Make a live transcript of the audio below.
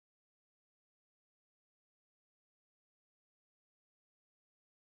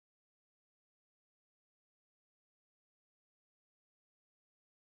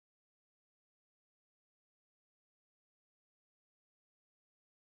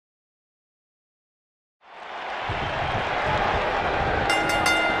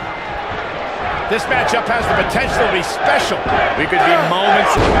This matchup has the potential to be special. We could be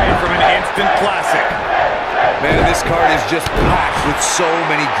moments away from an instant classic. Man, this card is just packed with so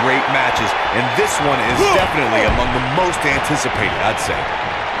many great matches, and this one is definitely among the most anticipated, I'd say.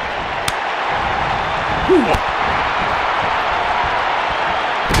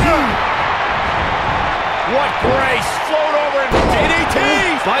 What grace! Float over and DDT!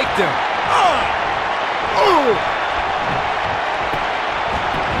 Spiked him.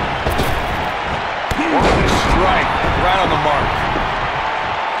 What a strike, right on the mark.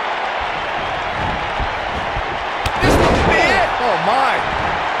 This could be it! Oh, my!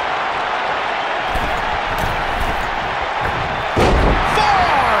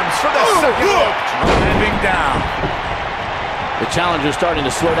 Forearms for the second look! Landing down. The challenger's starting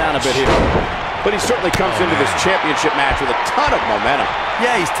to slow down a bit here. But he certainly comes into this championship match with a ton of momentum.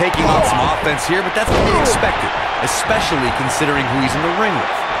 Yeah, he's taking on some offense here, but that's to be expected, especially considering who he's in the ring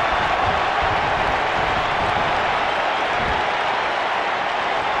with.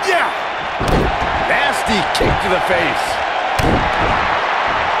 Yeah! Nasty kick to the face.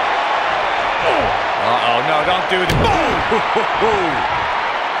 Uh-oh, no, don't do that.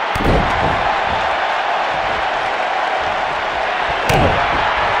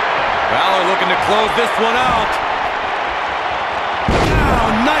 Bálor looking to close this one out.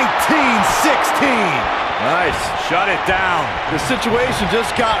 Now, 19-16. Nice. Shut it down. The situation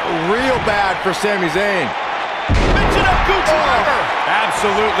just got real bad for Sami Zayn. Mention of Gucci Burger.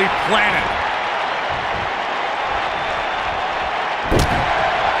 Absolutely planted.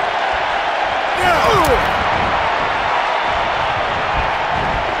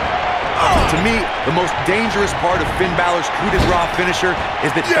 To me, the most dangerous part of Finn Balor's coup de grace finisher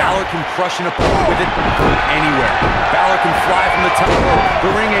is that Bálor can crush an opponent with it from anywhere. Bálor can fly from the top rope,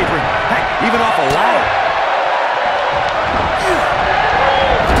 the ring apron, heck, even off a ladder.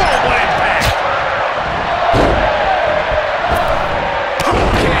 What impact!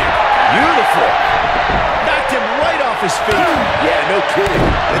 Beautiful. Knocked him right off his feet. Yeah, no kidding.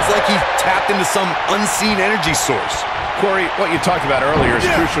 It's like he tapped into some unseen energy source. Corey, what you talked about earlier is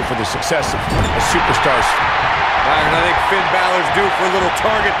crucial for the success of a superstar's. Byron, I think Finn Balor's due for a little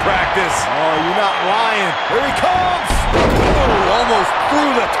target practice. Oh, you're not lying. Here he comes. Oh, almost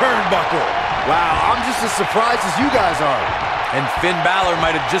through the turnbuckle. Wow, I'm just as surprised as you guys are. And Finn Bálor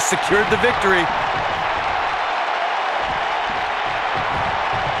might have just secured the victory.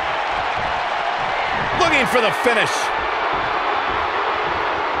 Looking for the finish.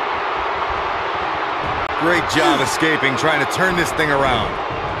 Great job escaping, trying to turn this thing around.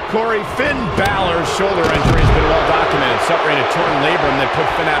 Corey, Finn Balor's shoulder injury has been well documented, suffering a torn labrum that put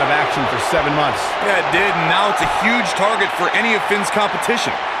Finn out of action for 7 months. Yeah, it did, and now it's a huge target for any of Finn's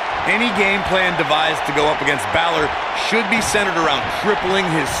competition. Any game plan devised to go up against Bálor should be centered around crippling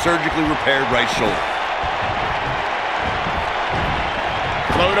his surgically repaired right shoulder.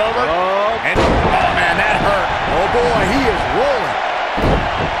 Float over. Oh, Man, that hurt. oh boy, he is rolling.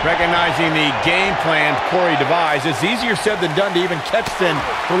 Recognizing the game plan Corey devised, it's easier said than done to even catch Finn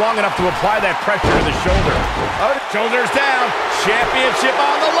for long enough to apply that pressure to the shoulder. Shoulders down, championship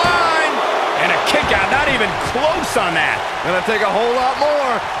on the line, and a kick out, not even close on that. Gonna take a whole lot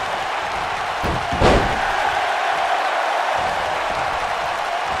more.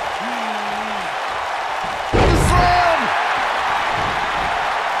 Slam!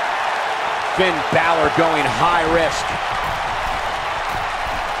 Finn Bálor going high risk.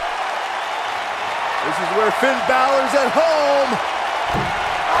 This is where Finn Balor's at home.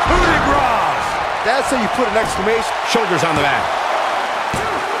 Coup de grace. That's how you put an exclamation. Shoulders on the mat.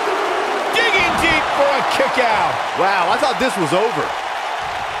 Digging deep for a kick out. Wow, I thought this was over.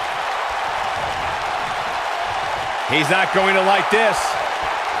 He's not going to like this.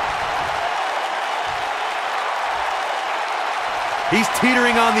 He's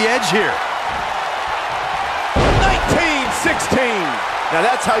teetering on the edge here. 19-16. Now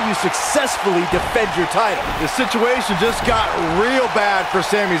that's how you successfully defend your title. The situation just got real bad for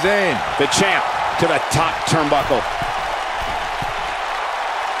Sami Zayn. The champ to the top turnbuckle.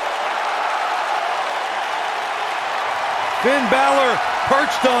 Finn Bálor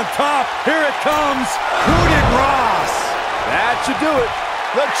perched on top. Here it comes. Coup de grace. That should do it.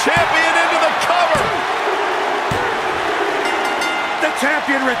 The champion into the cover. The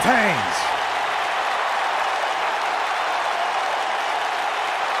champion retains.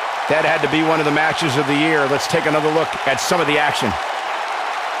 That had to be one of the matches of the year. Let's take another look at some of the action.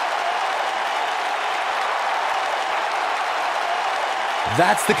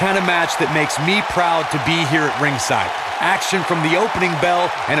 That's the kind of match that makes me proud to be here at ringside. Action from the opening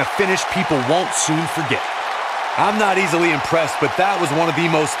bell and a finish people won't soon forget. I'm not easily impressed, but that was one of the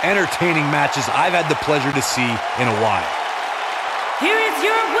most entertaining matches I've had the pleasure to see in a while. Here is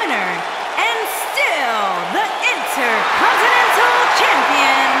your winner, and still the Intercontinental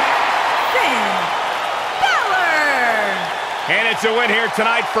Champion, Finn Bálor. And it's a win here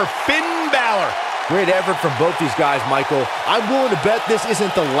tonight for Finn Bálor. Great effort from both these guys, Michael. I'm willing to bet this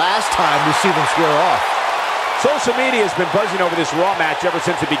isn't the last time we see them square off. Social media has been buzzing over this Raw match ever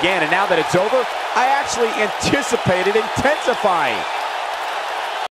since it began, and now that it's over, I actually anticipate it intensifying.